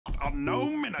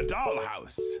gnome in a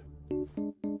dollhouse.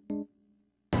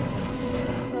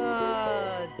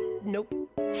 Nope.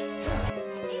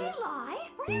 Eli,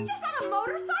 were you just on a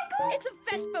motorcycle? It's a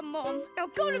Vespa, Mom. Now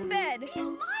go to bed.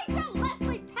 Elijah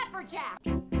Leslie Pepperjack.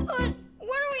 But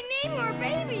what are we naming our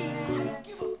baby? I don't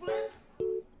give a flip.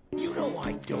 You know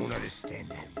I don't understand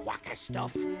that waka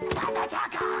stuff.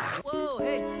 Whoa,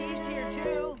 hey, Steve's here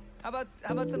too. How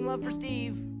about some love for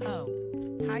Steve? Oh,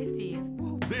 hi, Steve.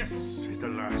 This is the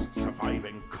last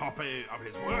surviving copy of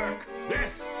his work.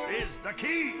 This is the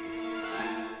key.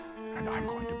 And I'm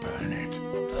going to burn it.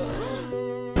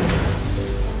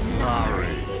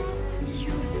 Mari,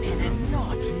 You've been a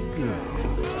naughty girl.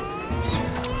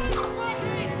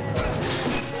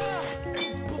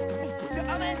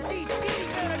 I'm MC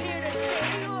Steve, and I'm here to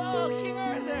save you, oh, King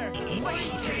Arthur.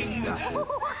 Waiting.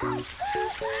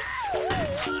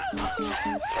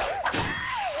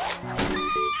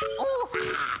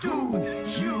 Do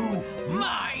you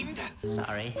mind?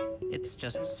 Sorry, it's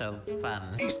just so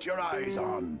fun. feast your eyes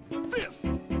on this.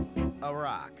 A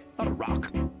rock. Not a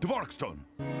rock. Dvorkstone.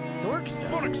 Dorkstone.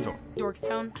 Dvorkstone.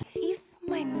 Dorkstown. If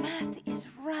my math is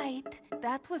right,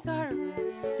 that was our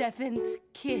 7th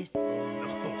kiss.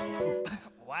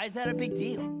 Why is that a big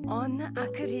deal? On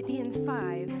Acaridian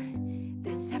 5,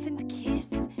 the 7th kiss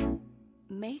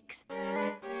makes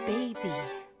baby.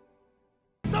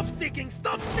 Stop sticking!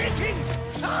 Stop sticking!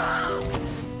 Ah!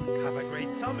 Have a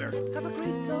great summer. Have a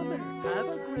great summer. Have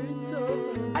a great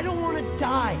summer. I don't want to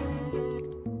die.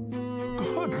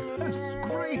 Goodness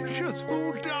gracious,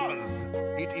 who does?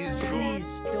 It is your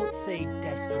Please don't say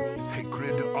destiny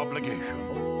sacred obligation.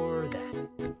 or that.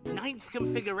 Ninth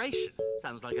configuration.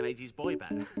 Sounds like an 80s boy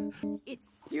band. It's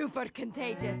super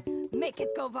contagious. Make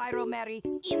it go viral, Mary.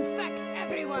 Infect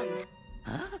everyone.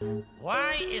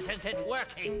 Why isn't it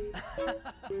working?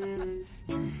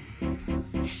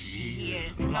 She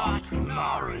is not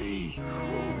Mari.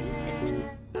 Who is it?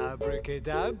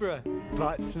 Abracadabra.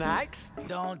 Butt snacks?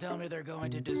 Don't tell me they're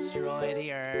going to destroy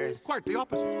the Earth. Quite the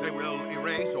opposite. They will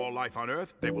erase all life on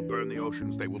Earth. They will burn the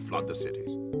oceans. They will flood the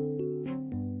cities.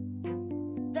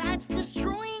 That's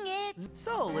destroying it!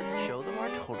 So let's show them our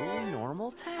totally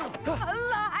normal town.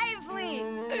 Lively!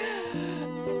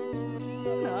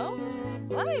 You know,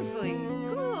 lively,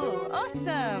 cool,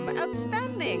 awesome,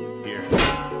 outstanding. Here.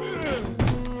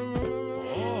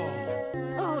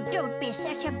 Oh, don't be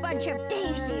such a bunch of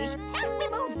daisies. Help me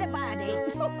move the body.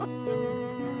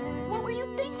 What were you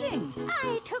thinking?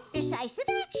 I took decisive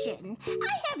action.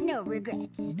 I have no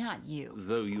regrets. Not you.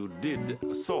 Though you did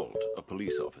assault a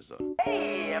police officer.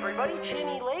 Hey everybody,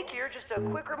 Cheney Lake here. Just a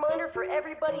quick reminder for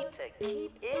everybody to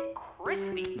keep it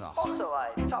crispy. Also,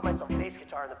 I taught myself bass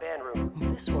guitar in the band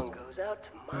room. This one goes out to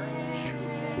my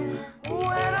children.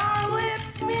 When our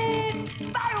lips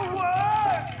meet,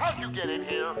 fireworks! How'd you get in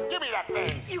here? Give me that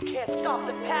thing. You can't stop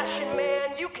the passion,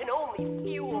 man. You can only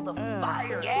fuel the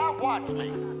fire. Yeah, watch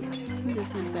me.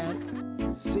 This is bad.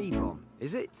 C-bomb,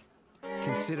 is it?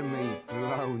 Consider me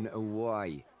blown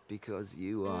away because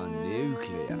you are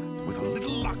nuclear. With a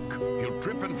little luck, he'll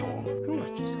trip and fall. I'm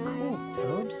not just cool,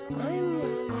 Tubbs.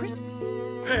 I'm crispy.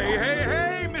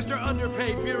 Hey, Mr.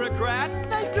 Underpaid Bureaucrat.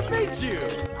 Nice to meet you.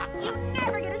 You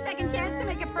never get a second chance to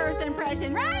make a first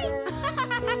impression, right?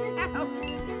 No.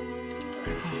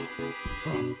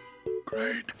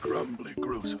 Great, grumbly,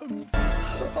 gruesome.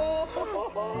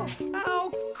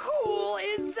 How cool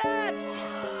is that?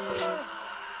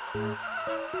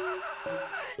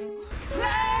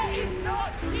 That is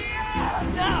not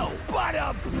here! No, but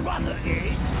a brother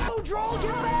is! Oh, Droll,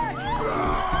 get back!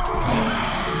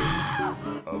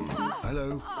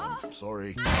 Hello. I'm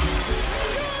sorry.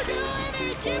 You're doing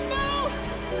it, Jimbo!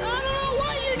 I don't know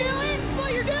what you're doing, but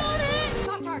you're doing it!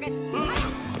 Soft targets.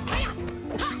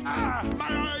 Ah, my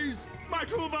eyes! My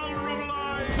two vulnerable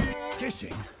eyes!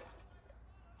 Kissing?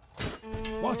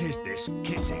 What is this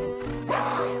kissing?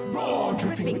 Raw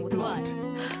Dripping with blood.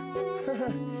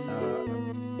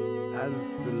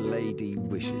 As the lady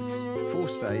wishes. 4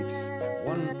 steaks,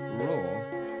 1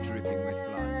 raw, dripping with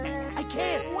blood. I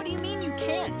can't! What do you mean you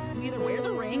can't? Either wear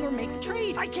the ring or make the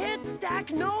trade. I can't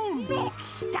stack gnomes! Not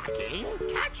stacking,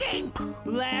 catching.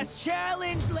 Last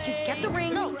challenge, Lane! Just get the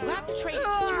ring. No, you have to trade.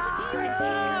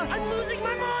 I'm losing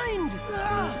my mind!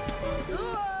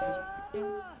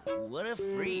 What a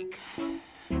freak.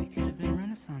 We could have been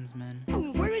Renaissance men.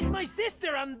 Where is my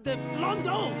sister and the blonde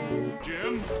elf?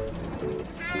 Jim?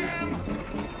 Jim!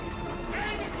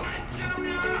 James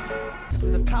Jr.! For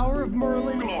the power of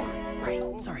Merlin... Glory.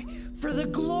 Right, sorry. For the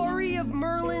glory of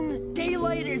Merlin,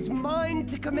 daylight is mine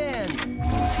to command.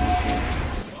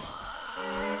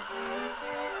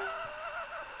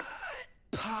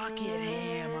 Pocket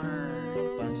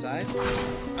hammer. Fun size.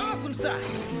 Awesome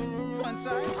size. Fun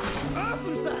size.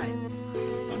 Awesome size.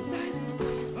 Fun size.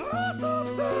 Awesome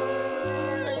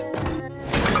size.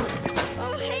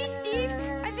 Oh, hey, Steve.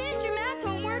 I finished your math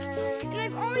homework, and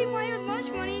I've already wired lunch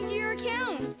money into your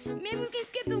account. Maybe we can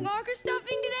skip the locker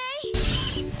stuffing today?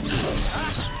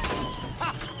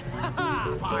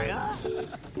 Fire?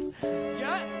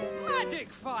 Yeah? Magic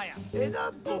fire! In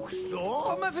a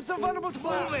bookstore? If it's available to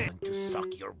buy. To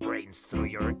suck your brains through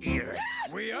your ears.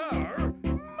 We are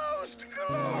most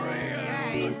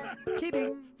glorious. Guys.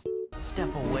 Kidding.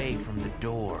 Step away from the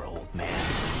door, old man.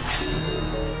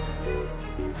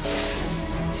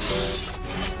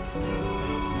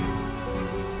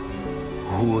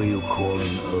 Who are you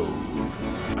calling old?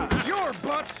 Your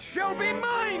butt shall be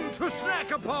mine to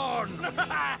snack upon.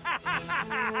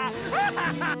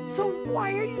 So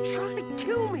why are you trying to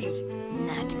kill me?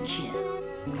 Not kill.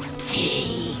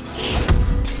 Take.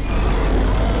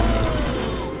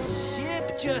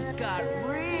 Ship just got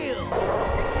real.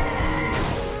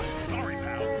 Sorry,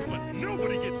 pal, but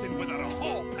nobody gets in without a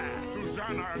hall pass.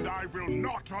 Susanna and I will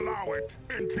not allow it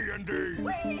in TND.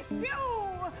 We few!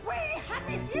 We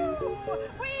happy few!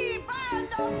 We band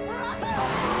of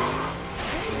brothers!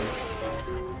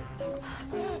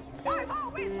 I've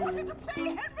always wanted to play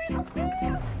Henry the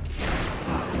Fifth!